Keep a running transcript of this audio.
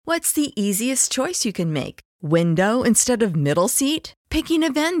What's the easiest choice you can make? Window instead of middle seat? Picking a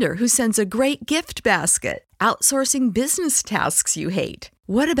vendor who sends a great gift basket? Outsourcing business tasks you hate?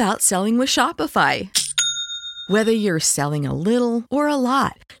 What about selling with Shopify? Whether you're selling a little or a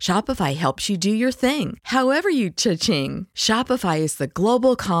lot, Shopify helps you do your thing, however you cha-ching. Shopify is the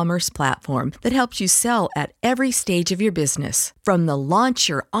global commerce platform that helps you sell at every stage of your business. From the launch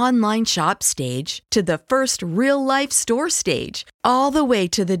your online shop stage to the first real-life store stage, all the way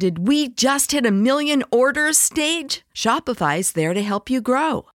to the did we just hit a million orders stage. Shopify's there to help you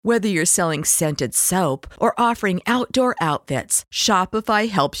grow. Whether you're selling scented soap or offering outdoor outfits, Shopify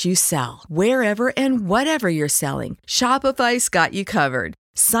helps you sell. Wherever and whatever you're selling, Shopify's got you covered.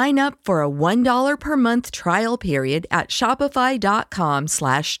 Sign up for a $1 per month trial period at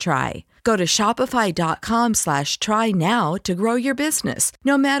shopify.com/try. Go to shopify.com/try now to grow your business,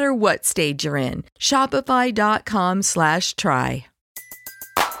 no matter what stage you're in. Shopify.com/try.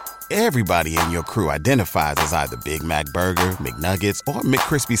 Everybody in your crew identifies as either Big Mac Burger, McNuggets, or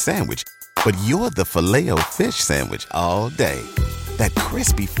McCrispy Sandwich. But you're the Filet-O-Fish Sandwich all day. That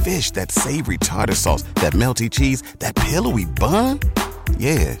crispy fish, that savory tartar sauce, that melty cheese, that pillowy bun.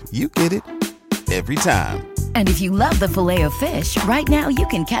 Yeah, you get it. Every time. And if you love the Filet-O-Fish, right now you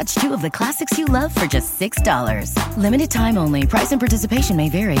can catch two of the classics you love for just $6. Limited time only. Price and participation may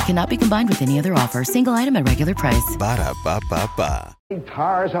vary. Cannot be combined with any other offer. Single item at regular price. Ba-da-ba-ba-ba.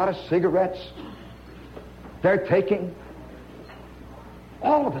 Tars out of cigarettes. They're taking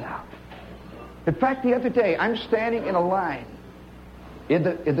all of it out. In fact, the other day, I'm standing in a line in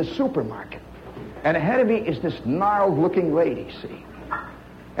the supermarket, and ahead of me is this gnarled-looking lady, see?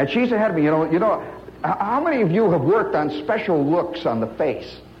 And she's ahead of me. You know, how many of you have worked on special looks on the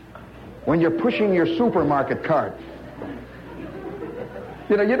face when you're pushing your supermarket cart?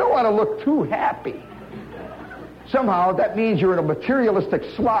 You know, you don't want to look too happy. Somehow, that means you're a materialistic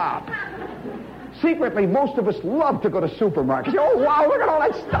slob. Secretly, most of us love to go to supermarkets. Oh, wow, look at all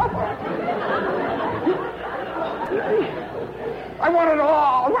that stuff. I want it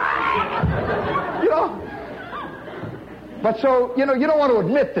all. You know? But so, you know, you don't want to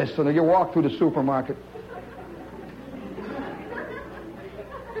admit this until you walk through the supermarket.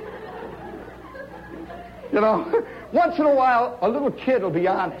 You know, once in a while, a little kid will be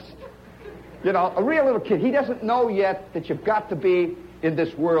honest. You know, a real little kid. He doesn't know yet that you've got to be in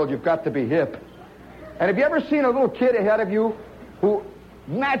this world. You've got to be hip. And have you ever seen a little kid ahead of you who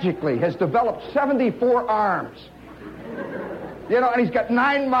magically has developed 74 arms? You know, and he's got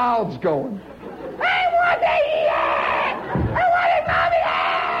 9 mouths going. I want to eat it! I want it, Mommy!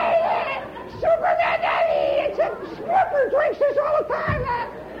 Superman, Daddy! Except Flipper drinks this all the time, man.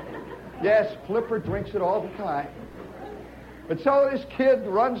 Yes, Flipper drinks it all the time. But so this kid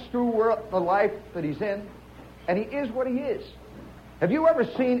runs through the life that he's in, and he is what he is. Have you ever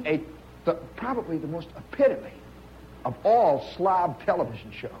seen probably the most epitome of all slob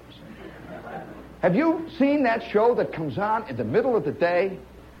television shows? Have you seen that show that comes on in the middle of the day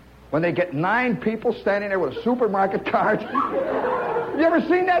when they get 9 people standing there with a supermarket cart? You ever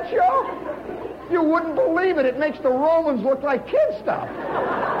seen that show? You wouldn't believe it. It makes the Romans look like kid stuff.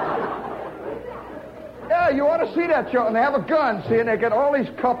 Yeah, you ought to see that show. And they have a gun, see, and they get all these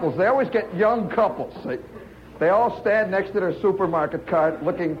couples. They always get young couples, see. They all stand next to their supermarket cart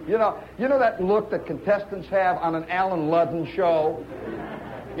looking, you know that look that contestants have on an Alan Ludden show?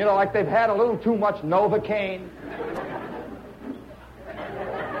 You know, like they've had a little too much Novocaine.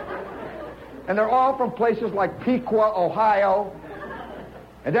 And they're all from places like Piqua, Ohio.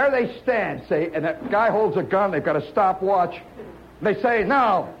 And there they stand, see, and that guy holds a gun. They've got a stopwatch. They say,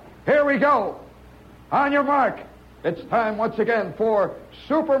 now, here we go. On your mark. It's time once again for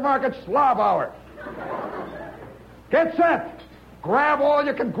Supermarket Slob Hour. Get set. Grab all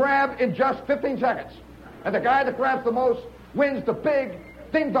you can grab in just 15 seconds. And the guy that grabs the most wins the big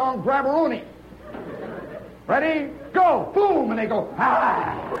ding-dong grabberoonie. Ready? Go! Boom! And they go,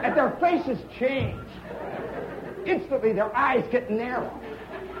 ah! And their faces change. Instantly, their eyes get narrow.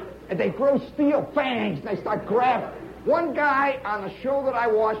 And they grow steel fangs, and they start grabbing. One guy on the show that I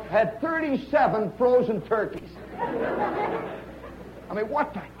watched had 37 frozen turkeys. I mean,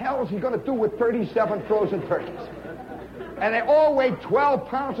 what the hell is he going to do with 37 frozen turkeys? And they all weighed 12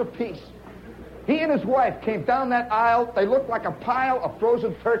 pounds apiece. He and his wife came down that aisle. They looked like a pile of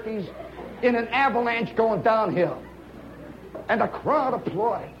frozen turkeys in an avalanche going downhill. And the crowd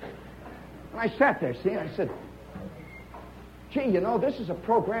applauded. And I sat there, see, and I said, gee, you know, this is a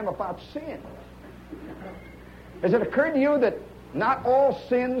program about sin. Has it occurred to you that not all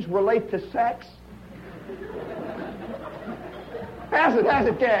sins relate to sex? Has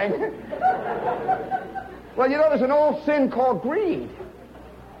it, gang? Well, you know, there's an old sin called greed.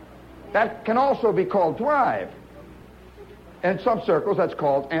 That can also be called drive. In some circles, that's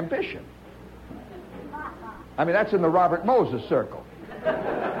called ambition. I mean, that's in the Robert Moses circle.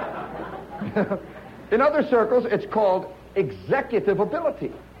 In other circles, it's called executive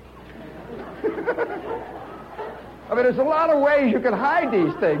ability. I mean, there's a lot of ways you can hide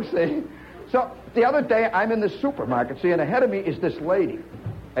these things, see? So, the other day, I'm in the supermarket, see, and ahead of me is this lady.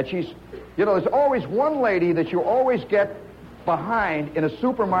 And she's, you know, there's always one lady that you always get behind in a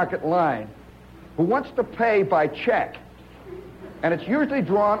supermarket line who wants to pay by check. And it's usually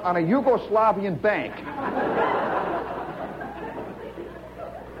drawn on a Yugoslavian bank.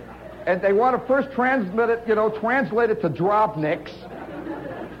 And they want to first translate it to Drobniks.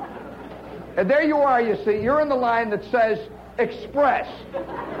 And there you are, you see, you're in the line that says Express.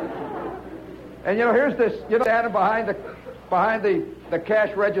 And, you know, here's this, you know, standing behind the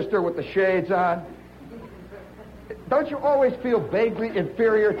cash register with the shades on. Don't you always feel vaguely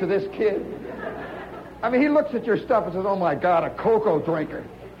inferior to this kid? I mean, he looks at your stuff and says, oh, my God, a cocoa drinker.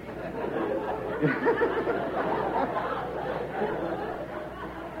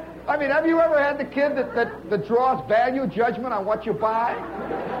 I mean, have you ever had the kid that draws value judgment on what you buy?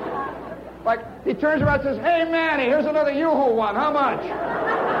 Like, he turns around and says, hey, Manny, here's another Yoo-Hoo one. How much?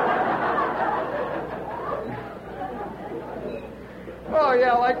 Oh,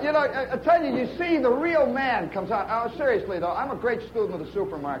 yeah, like, you know, I tell you, you see the real man comes out. Oh, seriously, though, I'm a great student of the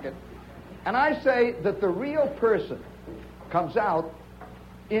supermarket. And I say that the real person comes out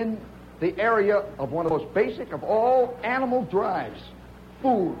in the area of one of the most basic of all animal drives,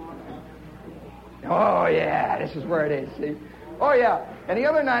 food. Oh, yeah, this is where it is, see? Oh, yeah. And the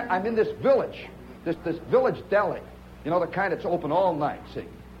other night, I'm in this village, this village deli, you know, the kind that's open all night, see?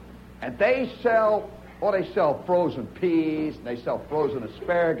 And they sell frozen peas, and they sell frozen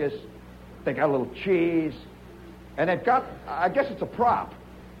asparagus. They got a little cheese. And they've got, I guess it's a prop,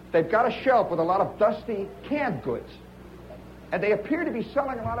 they've got a shelf with a lot of dusty canned goods. And they appear to be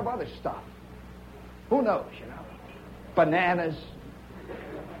selling a lot of other stuff. Who knows, you know? Bananas,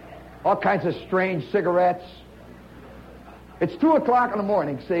 all kinds of strange cigarettes. It's 2 o'clock in the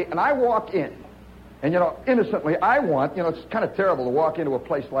morning, see, and I walk in. And, you know, innocently, it's kind of terrible to walk into a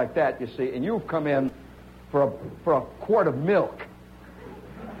place like that, you see, and you've come in for a quart of milk.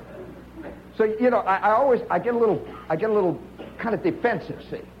 So, you know, I get a little kind of defensive,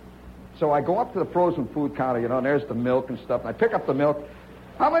 see. So I go up to the frozen food counter, you know, and there's the milk and stuff, and I pick up the milk.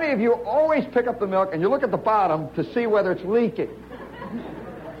 How many of you always pick up the milk and you look at the bottom to see whether it's leaking?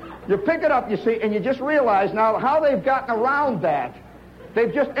 You pick it up, you see, and you just realize now how they've gotten around that.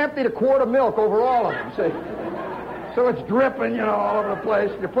 They've just emptied a quart of milk over all of them, see. So it's dripping, you know, all over the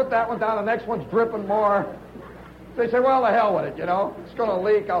place. You put that one down, the next one's dripping more. They say, well, the hell with it, you know. It's going to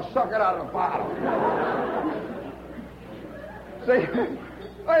leak. I'll suck it out of the bottle. See?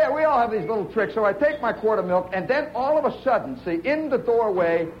 Oh, yeah, we all have these little tricks. So I take my quart of milk, and then all of a sudden, see, in the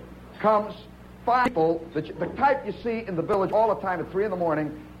doorway comes 5 people, the type you see in the village all the time at 3 in the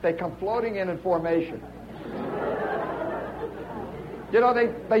morning. They come floating in formation. You know,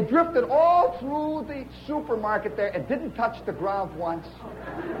 they drifted all through the supermarket there and didn't touch the ground once.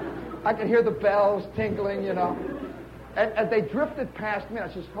 I could hear the bells tinkling, you know. And they drifted past me.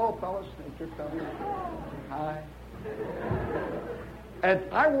 I says, hello, fellas. They drift down here. Hi. And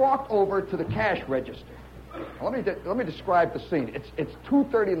I walked over to the cash register. Let me describe the scene. It's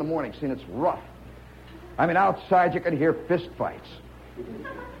 2:30 in the morning, see, and it's rough. I mean, outside you can hear fist fights.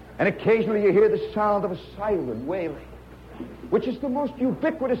 And occasionally you hear the sound of a siren wailing, which is the most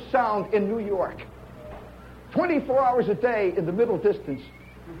ubiquitous sound in New York. 24 hours a day in the middle distance,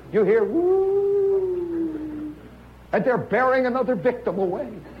 you hear woo, and they're bearing another victim away.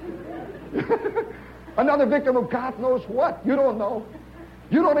 Another victim of God knows what. You don't know.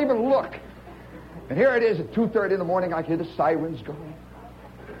 You don't even look. And here it is at 2:30 in the morning, I hear the sirens going.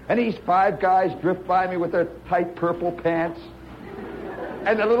 And these 5 guys drift by me with their tight purple pants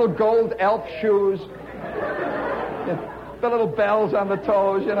and the little gold elf shoes, the little bells on the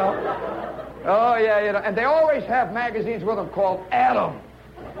toes, you know. Oh, yeah, you know. And they always have magazines with them called Adam.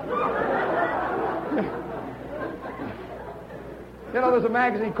 You know, there's a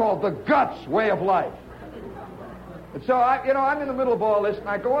magazine called The Guts Way of Life. And so, I'm in the middle of all this, and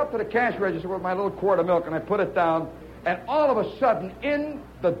I go up to the cash register with my little quart of milk, and I put it down, and all of a sudden, in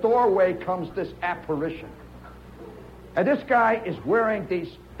the doorway comes this apparition. And this guy is wearing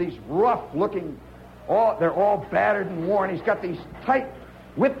these rough-looking, they're all battered and worn. He's got these tight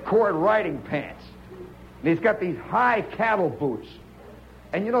whipcord riding pants. And he's got these high cattle boots.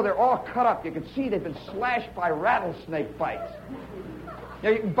 And, you know, they're all cut up. You can see they've been slashed by rattlesnake bites.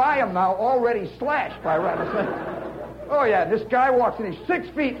 You can buy them now already slashed by rattlesnake. Oh, yeah, this guy walks in. He's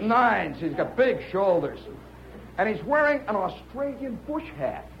 6'9". He's got big shoulders. And he's wearing an Australian bush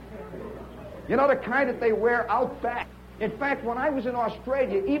hat. You know, the kind that they wear out back. In fact, when I was in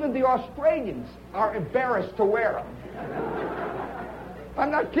Australia, even the Australians are embarrassed to wear them. I'm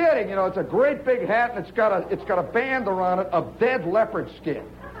not kidding. You know, it's a great big hat, and it's got a band around it of dead leopard skin.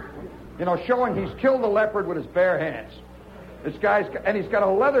 You know, showing he's killed a leopard with his bare hands. This guy's and he's got a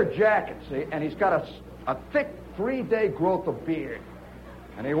leather jacket, see, and he's got a thick 3-day growth of beard.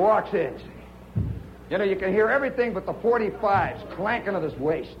 And he walks in, see. You know, you can hear everything but the 45s clanking at his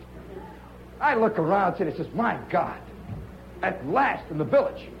waist. I look around, see, and he says, my God, at last in the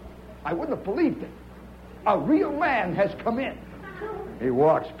village, I wouldn't have believed it. A real man has come in. He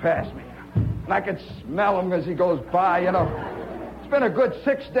walks past me, and I can smell him as he goes by, you know. It's been a good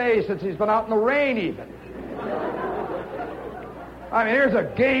 6 days since he's been out in the rain, even. I mean, here's a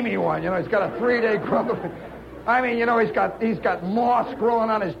gamey one, you know. He's got a 3-day growth. I mean, you know, he's got moss growing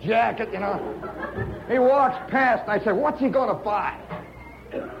on his jacket, you know. He walks past, and I say, what's he going to buy?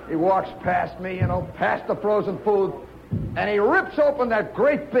 He walks past me, you know, past the frozen food, and he rips open that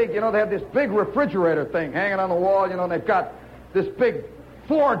great big, you know, they have this big refrigerator thing hanging on the wall, you know, and they've got this big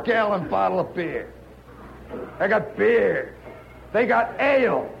 4-gallon bottle of beer. They got beer. They got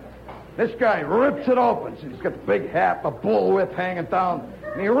ale. This guy rips it open. So he's got the big hat, the bullwhip hanging down,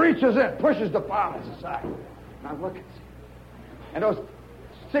 and he reaches in, pushes the bottles aside. Now look at it. And those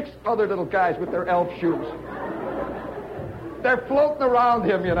 6 other little guys with their elf shoes, they're floating around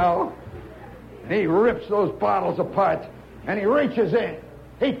him, you know. And he rips those bottles apart, and he reaches in.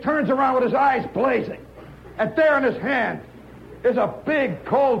 He turns around with his eyes blazing. And there in his hand is a big,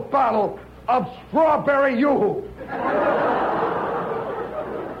 cold bottle of strawberry yoo-hoo.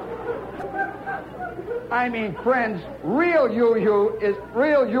 I mean, friends, real yoo-hoo is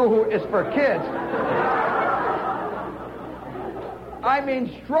for kids. I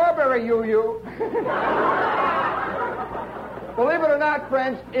mean, strawberry yoo-hoo, believe it or not,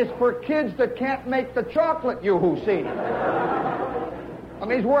 friends, is for kids that can't make the chocolate yoo-hoo scene. I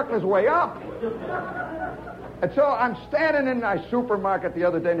mean, he's working his way up. And so I'm standing in my supermarket the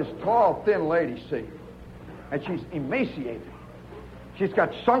other day, and this tall, thin lady, see, and she's emaciated. She's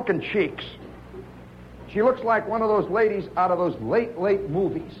got sunken cheeks. She looks like one of those ladies out of those late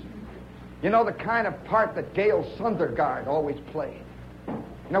movies. You know, the kind of part that Gail Sundergaard always played.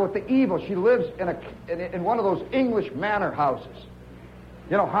 You know, with the evil, she lives in one of those English manor houses.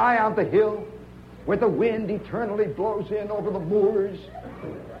 You know, high on the hill, where the wind eternally blows in over the moors.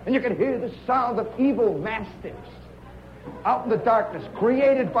 And you can hear the sound of evil mastiffs out in the darkness,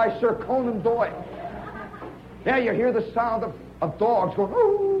 created by Sir Conan Doyle. Yeah, you hear the sound of dogs going,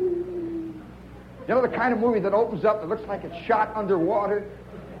 ooh. You know, the kind of movie that opens up that looks like it's shot underwater,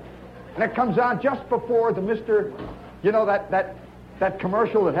 and it comes on just before the Mr., you know, that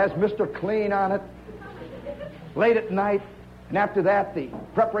commercial that has Mr. Clean on it, late at night, and after that the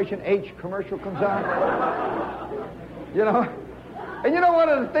Preparation H commercial comes on. You know? And you know, one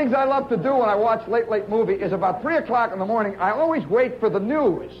of the things I love to do when I watch late movie is about 3 o'clock in the morning, I always wait for the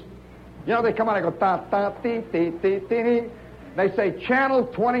news. You know, they come on, I go, they say Channel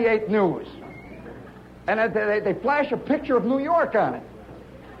 28 News. And they flash a picture of New York on it.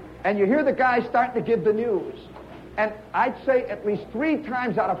 And you hear the guy starting to give the news. And I'd say at least 3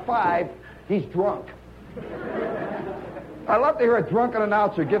 times out of 5, he's drunk. I love to hear a drunken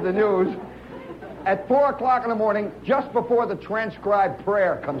announcer give the news at 4 o'clock in the morning, just before the transcribed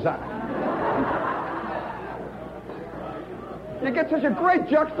prayer comes on. You get such a great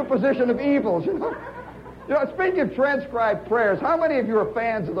juxtaposition of evils, you know. You know, speaking of transcribed prayers, how many of you are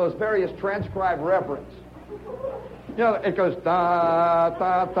fans of those various transcribed reverends? You know, it goes da,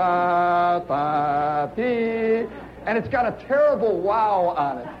 da, da, da, dee, and it's got a terrible wow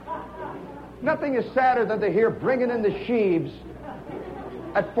on it. Nothing is sadder than to hear Bringing in the Sheaves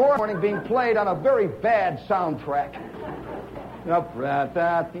at 4 in the morning being played on a very bad soundtrack. You know, da,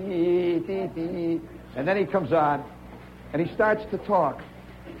 da, dee, dee, dee. And then he comes on, and he starts to talk.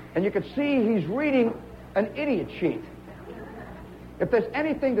 And you can see he's reading an idiot sheet. If there's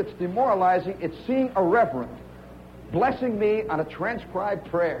anything that's demoralizing, it's seeing a reverend blessing me on a transcribed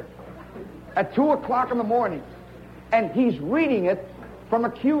prayer at 2 o'clock in the morning, and he's reading it from a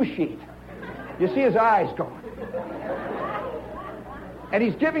cue sheet. You see his eyes going. And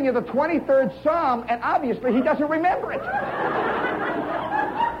he's giving you the 23rd Psalm, and obviously he doesn't remember it.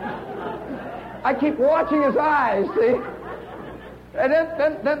 I keep watching his eyes, see? And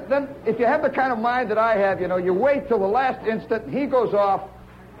then, if you have the kind of mind that I have, you know, you wait till the last instant, and he goes off,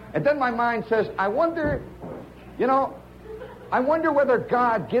 and then my mind says, I wonder whether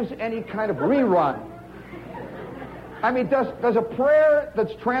God gives any kind of rerun. I mean, does a prayer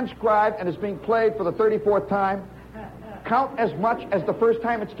that's transcribed and is being played for the 34th time count as much as the first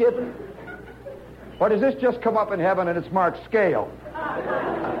time it's given? Or does this just come up in heaven and it's marked scale?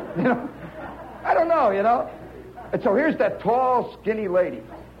 You know? I don't know, you know? And so here's that tall, skinny lady.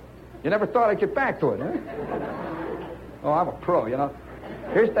 You never thought I'd get back to it, huh? Oh, I'm a pro, you know?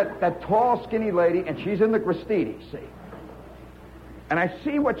 Here's that tall, skinny lady, and she's in the Gristini, see? And I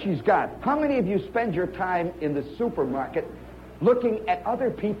see what she's got. How many of you spend your time in the supermarket looking at other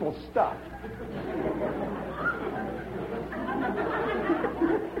people's stuff?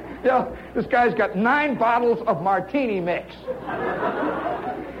 You know, this guy's got 9 bottles of martini mix.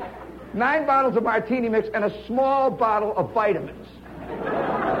 9 bottles of martini mix and a small bottle of vitamins.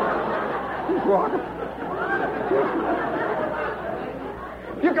 Who's wrong?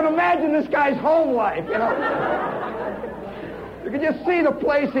 You can imagine this guy's home life, you know. You can just see the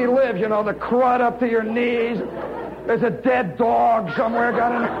place he lives, you know, the crud up to your knees. There's a dead dog somewhere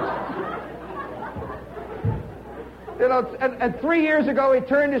got in it. You know, and 3 years ago he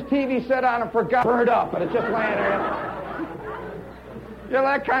turned his TV set on and forgot, burned up, and it's just laying there. You know,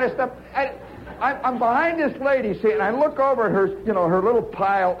 that kind of stuff. I'm behind this lady, see, and I look over at her, you know, her little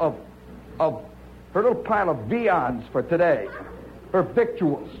pile of viands for today, her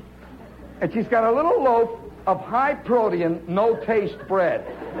victuals. And she's got a little loaf of high-protein, no-taste bread.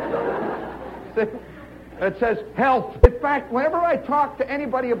 It says health. In fact, whenever I talk to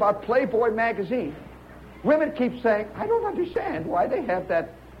anybody about Playboy magazine, women keep saying, I don't understand why they have that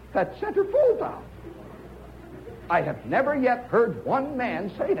center fold down. I have never yet heard one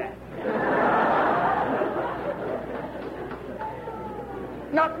man say that.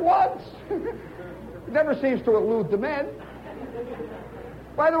 Not once. It never seems to elude the men.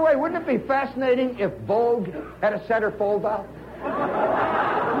 By the way, wouldn't it be fascinating if Vogue had a center fold out?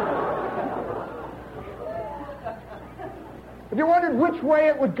 Have you wondered which way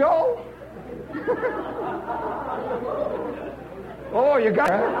it would go? Oh, you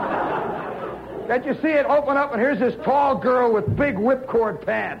got it. Can't you see it open up, and here's this tall girl with big whipcord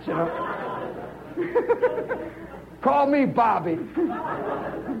pants, you know? Call me Bobby.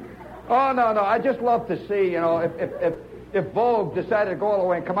 Oh, no, I just love to see, you know, if Vogue decided to go all the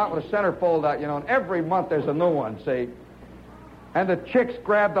way and come out with a center fold out, you know, and every month there's a new one, see? And the chicks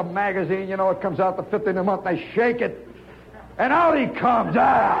grab the magazine, you know, it comes out the 15th of the month, they shake it, and out he comes.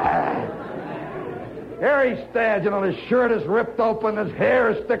 Here he stands, you know, his shirt is ripped open, his hair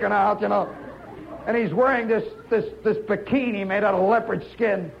is sticking out, you know, and he's wearing this bikini made out of leopard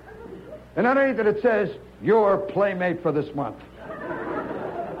skin, and underneath it says, your playmate for this month.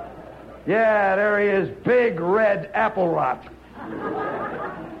 Yeah, there he is, big red apple rot.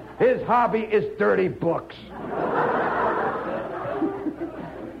 His hobby is dirty books.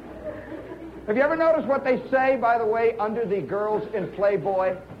 Have you ever noticed what they say, by the way, under the girls in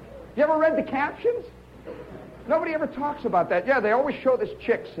Playboy? You ever read the captions? Nobody ever talks about that. Yeah, they always show this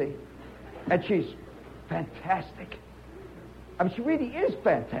chick, see? And she's fantastic. I mean, she really is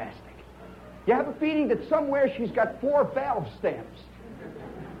fantastic. You have a feeling that somewhere she's got 4 valve stamps.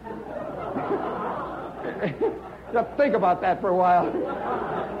 Now, think about that for a while.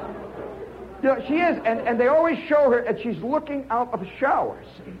 You know, she is, and they always show her, and she's looking out of a shower,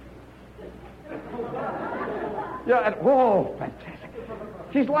 see? Yeah, and, whoa, fantastic.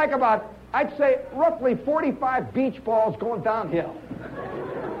 She's like about, I'd say, roughly 45 beach balls going downhill.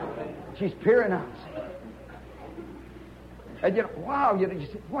 She's peering out, see? And, you know, wow, you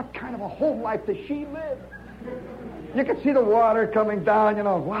say, what kind of a home life does she live? You can see the water coming down, you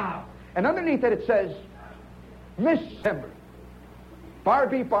know, wow. And underneath it says, Miss December,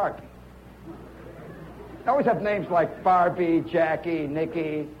 Barbie. They always have names like Barbie, Jackie,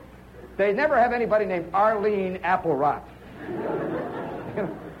 Nikki. They never have anybody named Arlene Applerot. You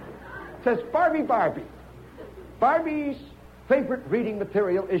know, it says Barbie. Barbie's favorite reading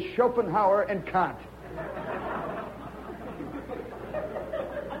material is Schopenhauer and Kant.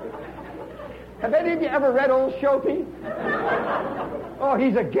 Have any of you ever read old Chopin? Oh,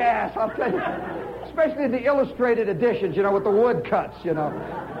 he's a gas, I'll tell you. Especially the illustrated editions, you know, with the wood cuts, you know.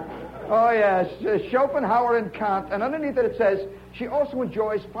 Oh, yes, Schopenhauer and Kant. And underneath it says, she also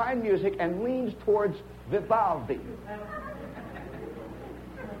enjoys fine music and leans towards Vivaldi.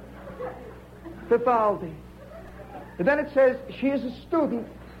 Vivaldi. And then it says she is a student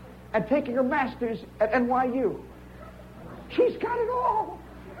and taking her master's at NYU. She's got it all.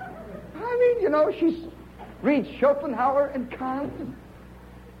 I mean, you know, she reads Schopenhauer and Kant.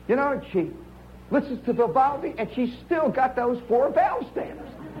 You know, and she listens to Vivaldi, and she's still got those 4 valve stamps.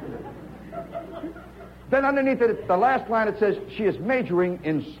 Then underneath it, the last line, it says, she is majoring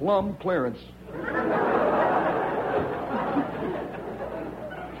in slum clearance.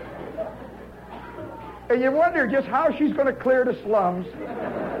 And you wonder just how she's going to clear the slums.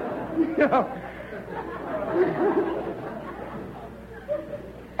 You know.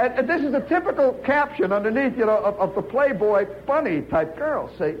 And this is a typical caption underneath, you know, of the Playboy bunny type girl,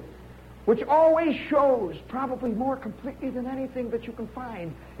 see, which always shows, probably more completely than anything that you can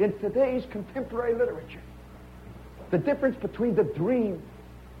find in today's contemporary literature, the difference between the dream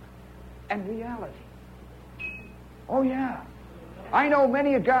and reality. Oh, yeah. I know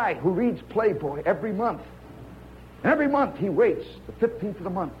many a guy who reads Playboy every month. And every month he waits the 15th of the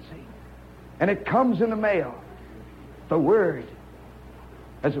month, see, and it comes in the mail. The word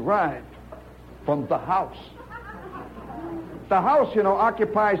has arrived from the house. The house, you know,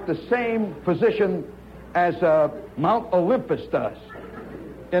 occupies the same position as Mount Olympus does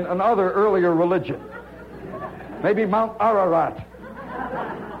in another earlier religion. Maybe Mount Ararat.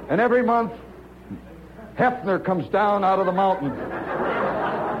 And every month, Hefner comes down out of the mountain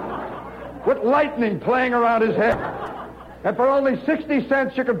with lightning playing around his head. And for only 60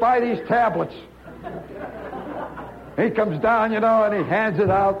 cents, you can buy these tablets. He comes down, you know, and he hands it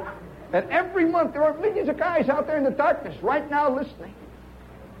out. And every month, there are millions of guys out there in the darkness right now listening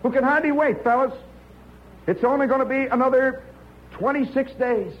who can hardly wait, fellas. It's only going to be another 26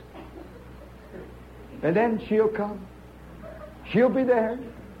 days. And then she'll come. She'll be there.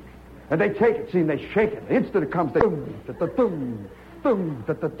 And they take it, see, and they shake it. The instant it comes, they boom, da-da-doom, boom,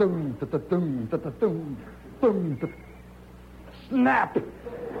 da-da-doom, da-da-doom, da-da-doom, boom, da-da-doom. Snap!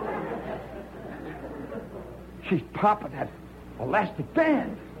 She's popping that elastic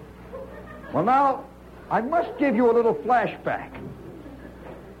band. Well, now, I must give you a little flashback.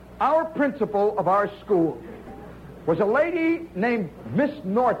 Our principal of our school was a lady named Miss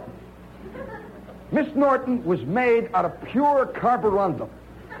Norton. Miss Norton was made out of pure carborundum.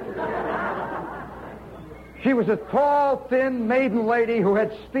 She was a tall, thin maiden lady who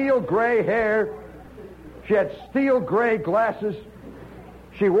had steel gray hair. She had steel gray glasses.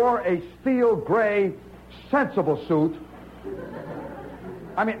 She wore a steel gray sensible suit.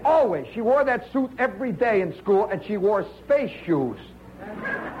 I mean, always. She wore that suit every day in school, and she wore space shoes.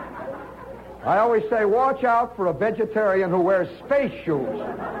 I always say, watch out for a vegetarian who wears space shoes.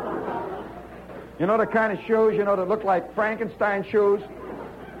 You know the kind of shoes, you know, that look like Frankenstein shoes?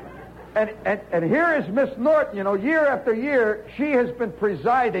 And here is Miss Norton, you know, year after year, she has been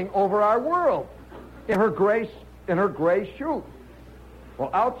presiding over our world in her gray shoe. Well,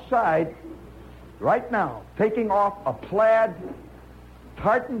 outside, right now, taking off a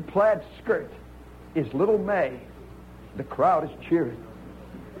tartan plaid skirt, is little May. The crowd is cheering.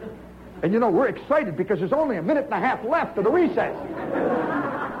 And you know, we're excited because there's only a minute and a half left of the recess.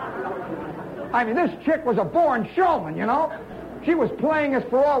 I mean, this chick was a born showman, you know. She was playing us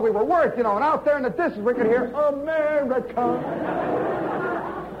for all we were worth, you know, and out there in the distance we could hear, America.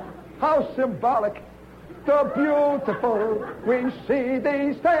 How symbolic. The beautiful, we see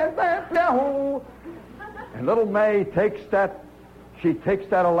thee stand there, Yahoo. And little May takes that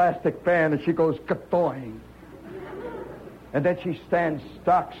elastic band and she goes katoing. And then she stands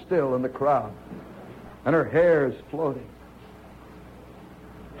stock still in the crowd. And her hair is floating.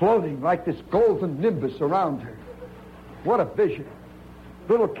 Floating like this golden nimbus around her. What a vision.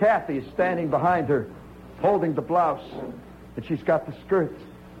 Little Kathy is standing behind her, holding the blouse. And she's got the skirt.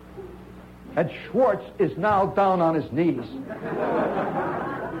 And Schwartz is now down on his knees.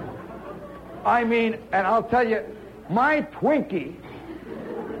 I mean, and I'll tell you, my Twinkie,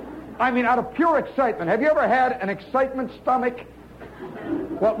 I mean, out of pure excitement. Have you ever had an excitement stomach?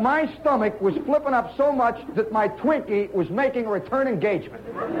 Well, my stomach was flipping up so much that my Twinkie was making a return engagement.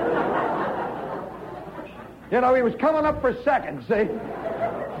 You know, he was coming up for seconds, see?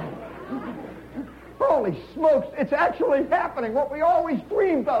 Holy smokes, it's actually happening, what we always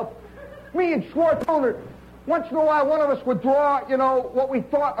dreamed of. Me and Schwartz, once in a while, one of us would draw, you know, what we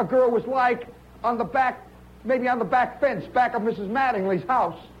thought a girl was like on the back, maybe on the back fence, back of Mrs. Mattingly's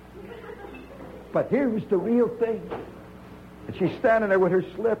house. But here was the real thing. And she's standing there with her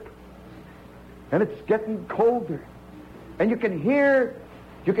slip. And it's getting colder. And you can hear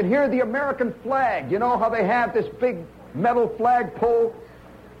the American flag. You know how they have this big metal flagpole?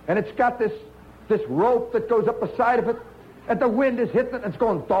 And it's got this rope that goes up the side of it. And the wind is hitting it and it's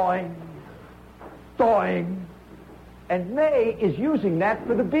going doing, doing. And May is using that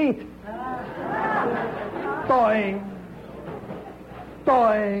for the beat. Doing,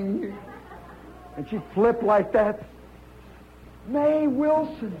 doing. And she flipped like that. May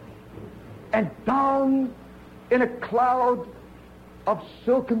Wilson. And down in a cloud of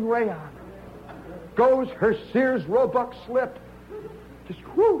silken rayon goes her Sears Roebuck slip. Just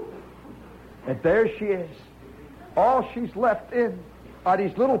whoo. And there she is. All she's left in are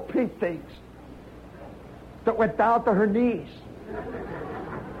these little pink things. that went down to her knees.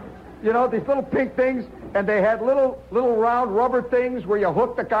 You know, these little pink things, and they had little round rubber things where you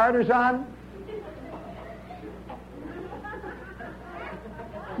hook the garters on.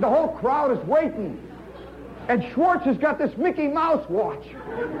 The whole crowd is waiting. And Schwartz has got this Mickey Mouse watch.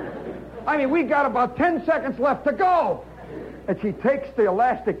 I mean, we got about 10 seconds left to go. And she takes the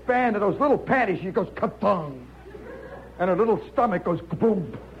elastic band of those little panties. She goes, ka-thung. And her little stomach goes,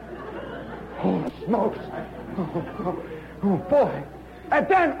 kaboom. Oh, smokes. Oh, boy. And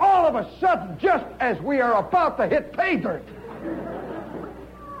then all of a sudden, just as we are about to hit pay dirt,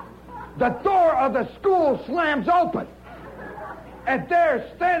 the door of the school slams open. And there,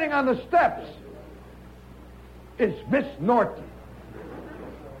 standing on the steps, is Miss Norton.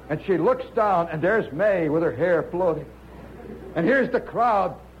 And she looks down, and there's May with her hair floating. And here's the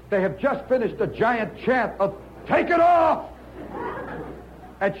crowd. They have just finished a giant chant of, "Take it off!"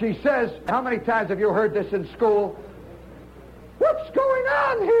 And she says, how many times have you heard this in school? What's going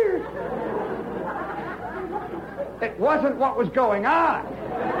on here? It wasn't what was going on.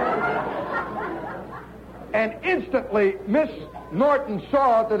 And instantly, Miss Norton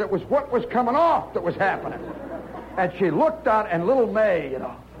saw that it was what was coming off that was happening. And she looked down, and little May, you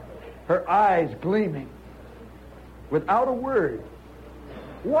know, her eyes gleaming, without a word.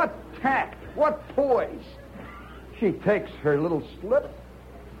 What tact, what poise. She takes her little slip,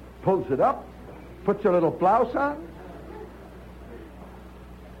 pulls it up, puts her little blouse on.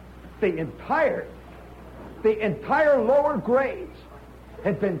 The entire lower grades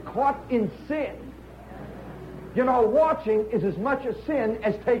had been caught in sin. You know, watching is as much a sin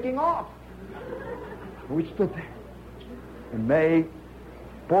as taking off. We stood there. And May,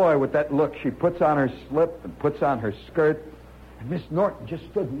 boy, with that look, she puts on her slip and puts on her skirt. And Miss Norton just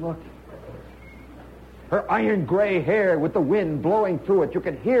stood and looked. Her iron gray hair with the wind blowing through it. You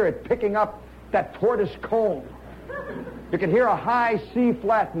could hear it picking up that tortoise comb. You could hear a high C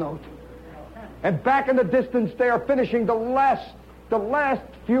flat note. And back in the distance, they are finishing the last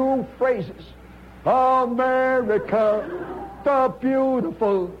few phrases. America, the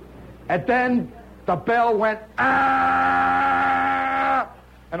beautiful. And then the bell went, ah!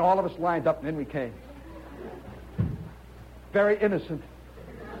 And all of us lined up, and in we came. Very innocent.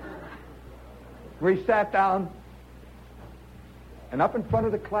 We sat down, and up in front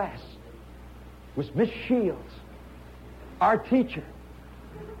of the class was Miss Shields, our teacher,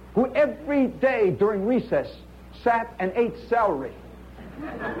 who every day during recess sat and ate celery.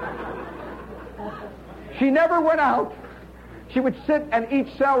 She never went out. She would sit and eat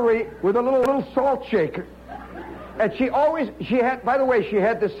celery with a little salt shaker. And she had, by the way, she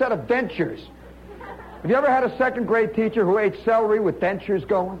had this set of dentures. Have you ever had a second grade teacher who ate celery with dentures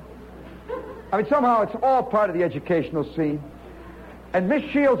going? I mean, somehow it's all part of the educational scene. And Miss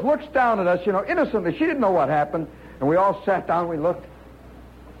Shields looks down at us, you know, innocently. She didn't know what happened. And we all sat down and we looked.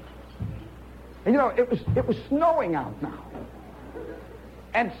 And, you know, it was snowing out now.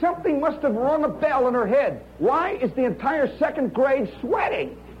 And something must have rung a bell in her head. Why is the entire second grade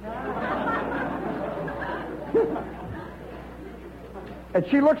sweating? And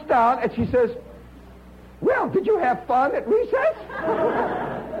she looks down and she says, well, did you have fun at recess?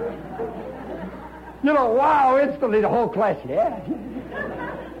 You know, wow, instantly the whole class, yeah.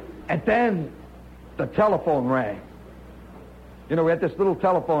 And then the telephone rang. You know, we had this little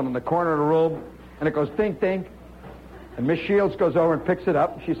telephone in the corner of the room, and it goes ding, ding. And Miss Shields goes over and picks it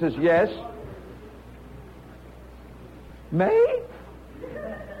up. She says, yes. May?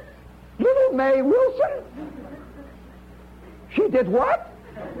 Little May Wilson? She did what?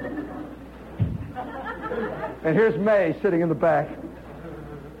 And here's May sitting in the back.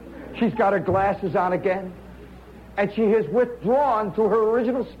 She's got her glasses on again. And she has withdrawn to her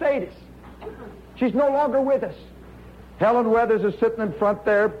original status. She's no longer with us. Helen Weathers is sitting in front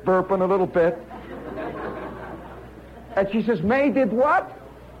there, burping a little bit. And she says, May did what?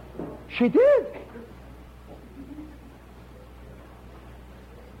 She did.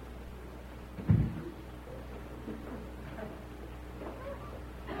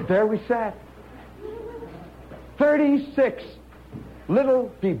 There we sat. 36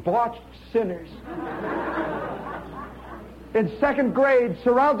 little debauched sinners in second grade,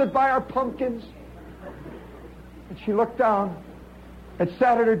 surrounded by our pumpkins. And she looked down and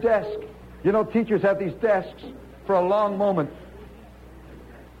sat at her desk. You know, teachers have these desks for a long moment.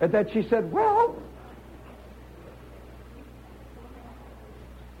 And then she said, well,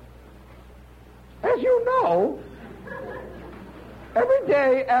 as you know, every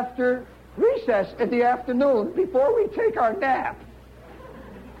day after recess in the afternoon, before we take our nap,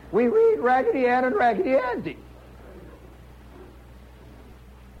 we read Raggedy Ann and Raggedy Andy.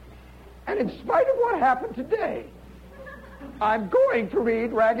 And in spite of what happened today, I'm going to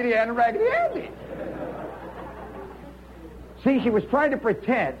read Raggedy Ann and Raggedy Andy. See, she was trying to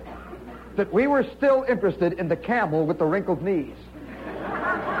pretend that we were still interested in the camel with the wrinkled knees.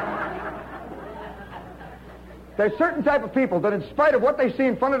 There's certain type of people that in spite of what they see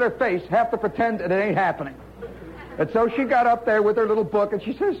in front of their face have to pretend that it ain't happening. And so she got up there with her little book and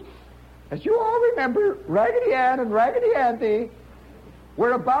she says, as you all remember, Raggedy Ann and Raggedy Andy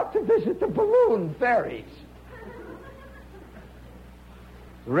were about to visit the balloon fairies.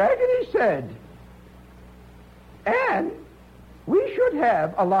 Raggedy said, Ann, we should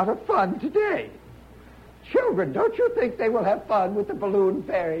have a lot of fun today. Children, don't you think they will have fun with the balloon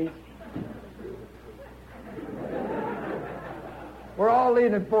fairies? We're all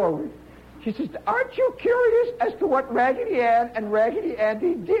leaning forward. She says, aren't you curious as to what Raggedy Ann and Raggedy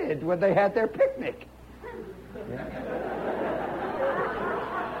Andy did when they had their picnic?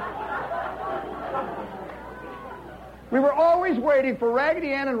 We were always waiting for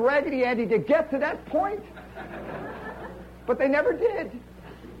Raggedy Ann and Raggedy Andy to get to that point, but they never did.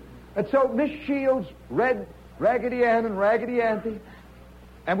 And so Miss Shields read Raggedy Ann and Raggedy Andy,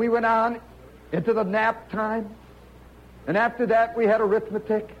 and we went on into the nap time, and after that we had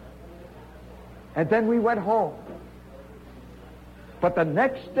arithmetic, and then we went home. But the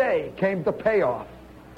next day came the payoff.